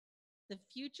the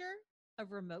future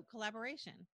of remote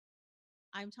collaboration.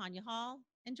 I'm Tanya Hall,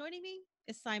 and joining me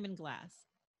is Simon Glass,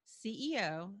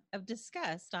 CEO of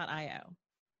Discuss.io.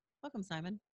 Welcome,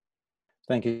 Simon.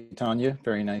 Thank you, Tanya.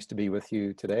 Very nice to be with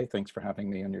you today. Thanks for having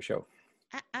me on your show.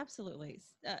 Absolutely.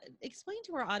 Explain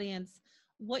to our audience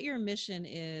what your mission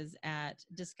is at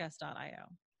Discuss.io.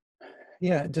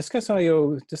 Yeah,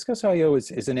 Discuss.io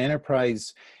is an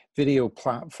enterprise video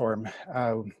platform,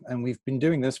 and we've been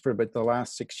doing this for about the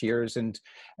last 6 years. And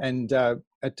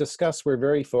at Discuss, we're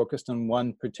very focused on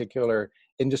one particular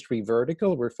industry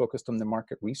vertical. We're focused on the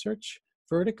market research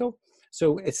vertical.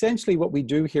 So essentially, what we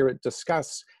do here at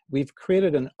Discuss, we've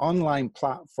created an online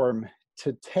platform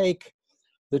to take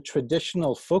the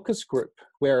traditional focus group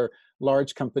where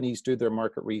large companies do their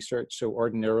market research. So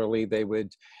ordinarily, they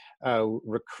would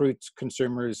recruit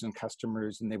consumers and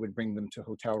customers, and they would bring them to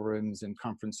hotel rooms and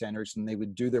conference centers, and they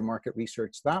would do their market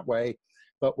research that way.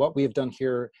 But what we have done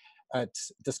here at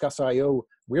Discuss.io,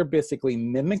 we're basically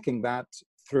mimicking that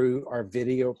through our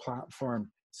video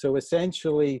platform. So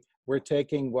essentially, we're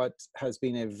taking what has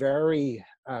been a very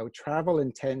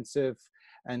travel-intensive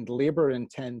and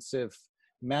labor-intensive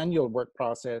manual work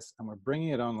process, and we're bringing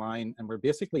it online, and we're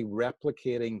basically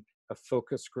replicating a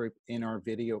focus group in our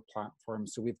video platform.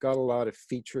 So we've got a lot of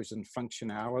features and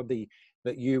functionality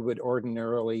that you would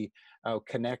ordinarily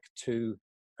connect to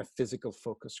a physical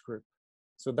focus group.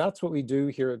 So that's what we do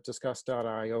here at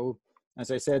Discuss.io.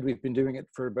 As I said, we've been doing it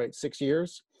for about 6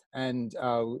 years, and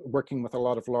working with a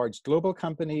lot of large global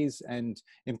companies, and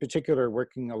in particular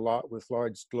working a lot with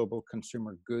large global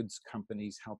consumer goods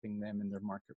companies, helping them in their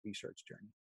market research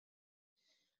journey.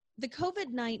 The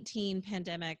COVID-19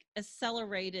 pandemic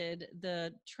accelerated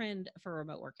the trend for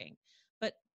remote working,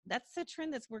 but that's a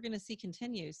trend that we're going to see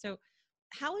continue. So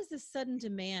how is this sudden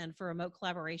demand for remote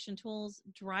collaboration tools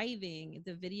driving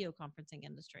the video conferencing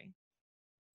industry?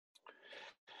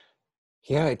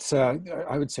 Yeah,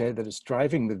 I would say that it's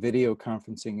driving the video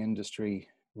conferencing industry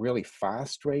really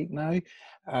fast right now.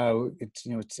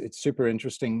 It's super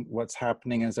interesting what's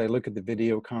happening as I look at the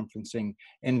video conferencing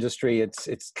industry.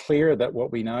 It's clear that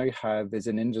what we now have is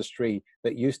an industry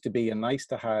that used to be a nice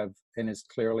to have and is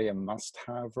clearly a must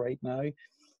have right now.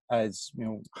 As you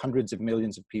know, hundreds of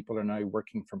millions of people are now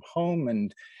working from home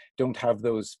and don't have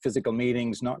those physical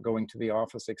meetings, not going to the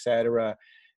office, etc.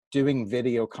 Doing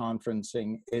video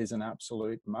conferencing is an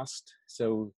absolute must.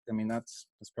 So, I mean, that's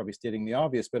probably stating the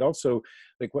obvious, but also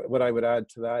like what I would add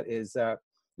to that is that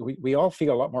we all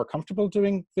feel a lot more comfortable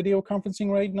doing video conferencing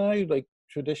right now. Like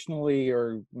traditionally,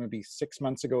 or maybe 6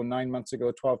 months ago, 9 months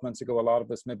ago, 12 months ago, a lot of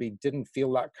us maybe didn't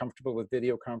feel that comfortable with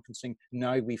video conferencing.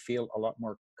 Now we feel a lot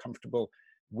more comfortable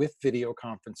with video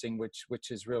conferencing,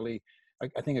 which is really,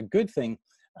 I think, a good thing.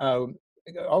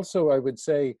 Also, I would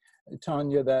say,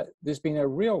 Tanya, that there's been a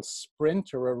real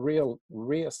sprint or a real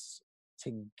race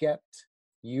to get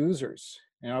users.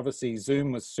 And obviously,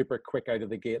 Zoom was super quick out of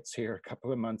the gates here a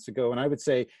couple of months ago. And I would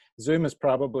say Zoom is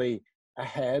probably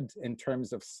ahead in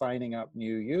terms of signing up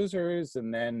new users.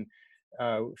 And then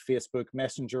Facebook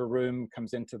Messenger Room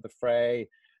comes into the fray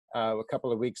a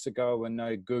couple of weeks ago. And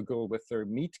now Google, with their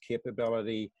Meet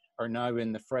capability, are now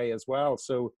in the fray as well.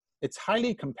 So it's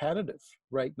highly competitive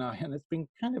right now, and it's been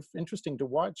kind of interesting to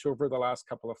watch over the last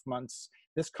couple of months,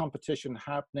 this competition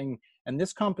happening, and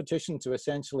this competition to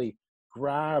essentially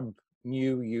grab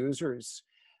new users.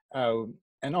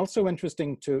 And also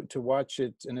interesting to watch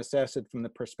it and assess it from the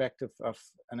perspective of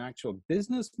an actual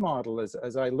business model.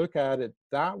 As I look at it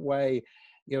that way,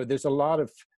 you know, there's a lot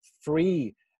of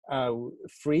free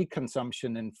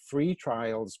consumption and free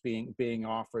trials being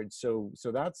offered. So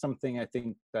that's something I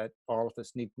think that all of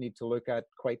us need to look at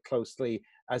quite closely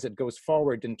as it goes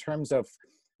forward in terms of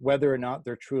whether or not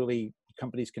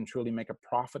companies can truly make a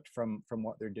profit from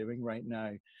what they're doing right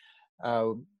now.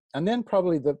 And then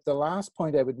probably the last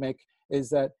point I would make is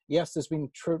that, yes, there's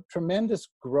been tremendous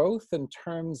growth in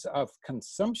terms of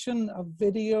consumption of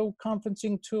video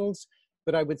conferencing tools,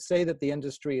 but I would say that the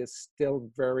industry is still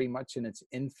very much in its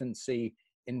infancy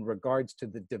in regards to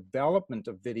the development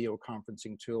of video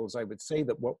conferencing tools. I would say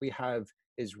that what we have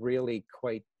is really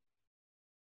quite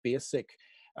basic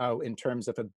in terms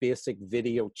of a basic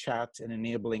video chat and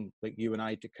enabling like you and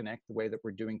I to connect the way that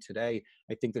we're doing today.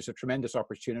 I think there's a tremendous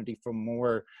opportunity for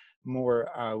more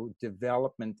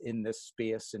development in this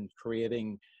space and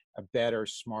creating a better,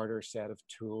 smarter set of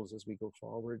tools as we go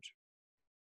forward.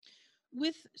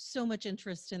 With so much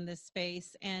interest in this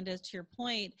space, and as to your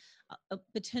point,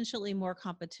 potentially more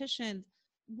competition,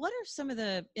 what are some of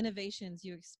the innovations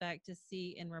you expect to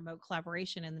see in remote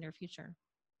collaboration in the near future?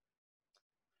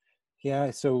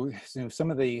 Yeah, so some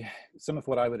of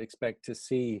what I would expect to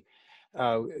see,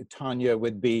 Tanya,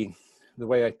 would be the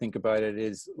way I think about it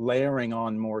is layering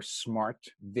on more smart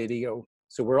video.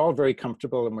 So we're all very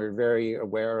comfortable and we're very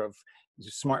aware of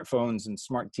smartphones and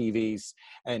smart TVs,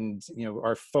 and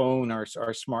our phone, our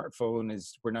smartphone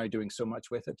is, we're now doing so much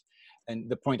with it. And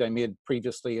the point I made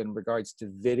previously in regards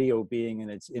to video being in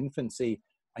its infancy,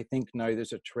 I think now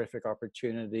there's a terrific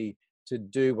opportunity to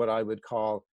do what I would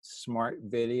call smart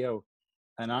video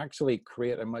and actually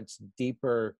create a much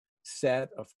deeper set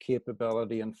of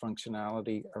capability and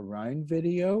functionality around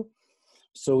video,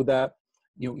 so that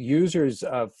users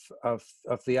of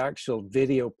the actual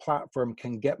video platform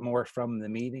can get more from the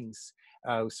meetings.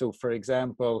 So for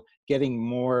example, getting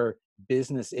more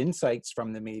business insights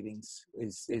from the meetings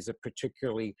is a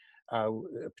particularly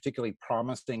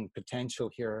promising potential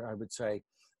here, I would say.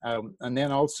 And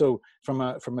then also from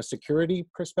a security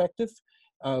perspective,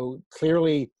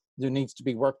 clearly there needs to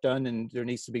be work done and there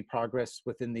needs to be progress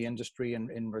within the industry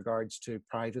in regards to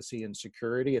privacy and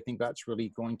security. I think that's really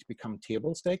going to become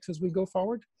table stakes as we go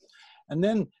forward. And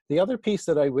then the other piece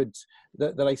that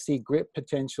I see great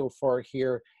potential for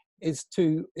here is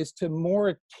to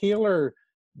more tailor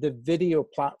the video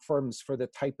platforms for the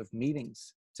type of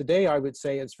meetings. Today, I would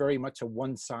say it's very much a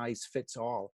one size fits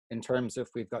all in terms of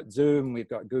we've got Zoom, we've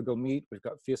got Google Meet, we've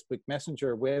got Facebook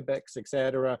Messenger, WebEx,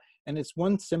 etc. And it's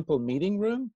one simple meeting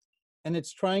room, and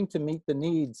it's trying to meet the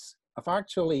needs of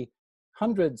actually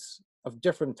hundreds of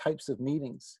different types of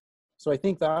meetings. So I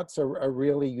think that's a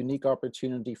really unique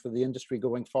opportunity for the industry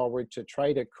going forward to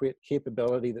try to create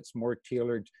capability that's more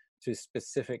tailored to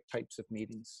specific types of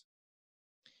meetings.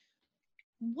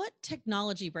 What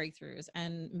technology breakthroughs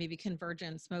and maybe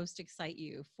convergence most excite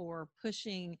you for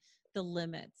pushing the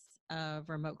limits of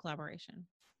remote collaboration?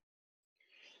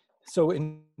 So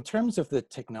in terms of the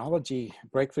technology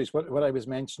breakthroughs, what I was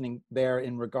mentioning there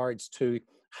in regards to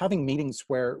having meetings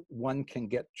where one can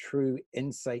get true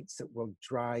insights that will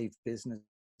drive business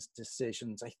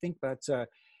decisions, I think that's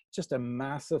just a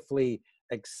massively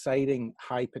exciting,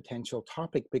 high potential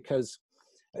topic, because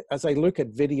as I look at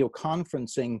video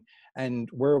conferencing and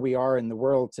where we are in the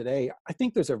world today, I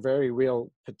think there's a very real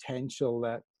potential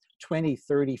that 20,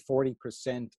 30,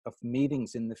 40% of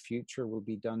meetings in the future will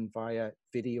be done via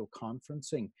video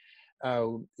conferencing.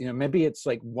 Maybe it's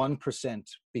like 1%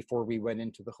 before we went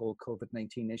into the whole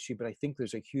COVID-19 issue, but I think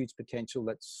there's a huge potential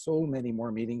that so many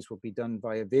more meetings will be done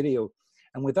via video.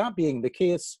 And with that being the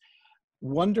case,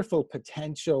 wonderful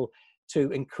potential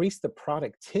to increase the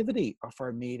productivity of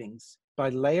our meetings by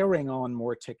layering on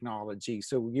more technology.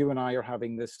 So you and I are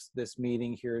having this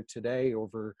meeting here today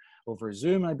over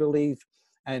Zoom, I believe.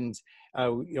 And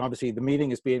obviously the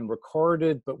meeting is being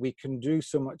recorded, but we can do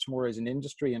so much more as an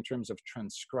industry in terms of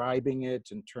transcribing it,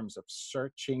 in terms of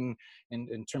searching,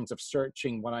 in terms of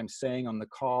searching what I'm saying on the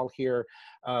call here,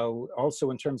 also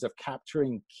in terms of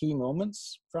capturing key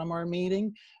moments from our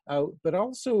meeting, but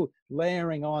also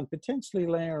potentially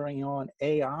layering on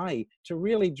AI to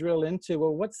really drill into,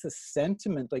 well, what's the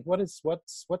sentiment? Like what's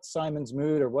Simon's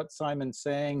mood or what Simon's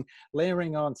saying,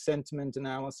 layering on sentiment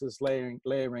analysis,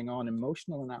 layering on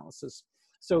emotional analysis.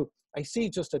 So I see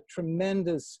just a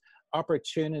tremendous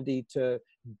opportunity to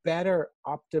better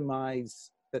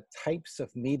optimize the types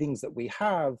of meetings that we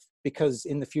have, because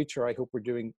in the future, I hope we're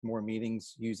doing more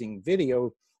meetings using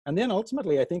video. And then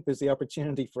ultimately, I think there's the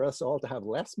opportunity for us all to have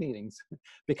less meetings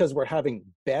because we're having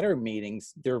better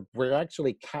meetings. We're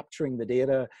actually capturing the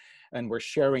data and we're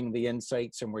sharing the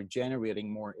insights and we're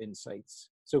generating more insights.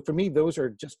 So for me, those are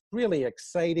just really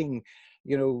exciting,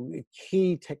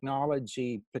 key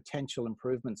technology potential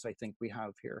improvements I think we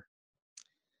have here.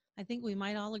 I think we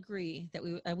might all agree that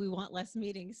we want less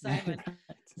meetings.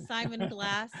 Simon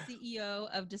Glass, CEO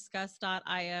of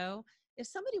Discuss.io. If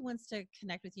somebody wants to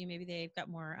connect with you, maybe they've got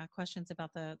more questions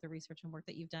about the research and work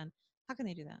that you've done, how can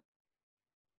they do that?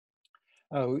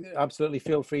 Oh, absolutely.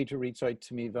 Feel free to reach out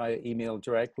to me via email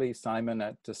directly,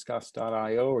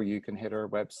 simon@discuss.io, or you can hit our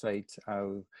website,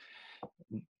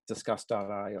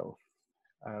 discuss.io.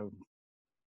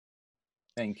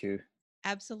 Thank you.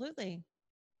 Absolutely.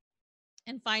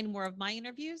 And find more of my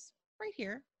interviews right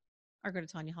here or go to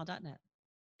tanyahall.net.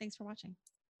 Thanks for watching.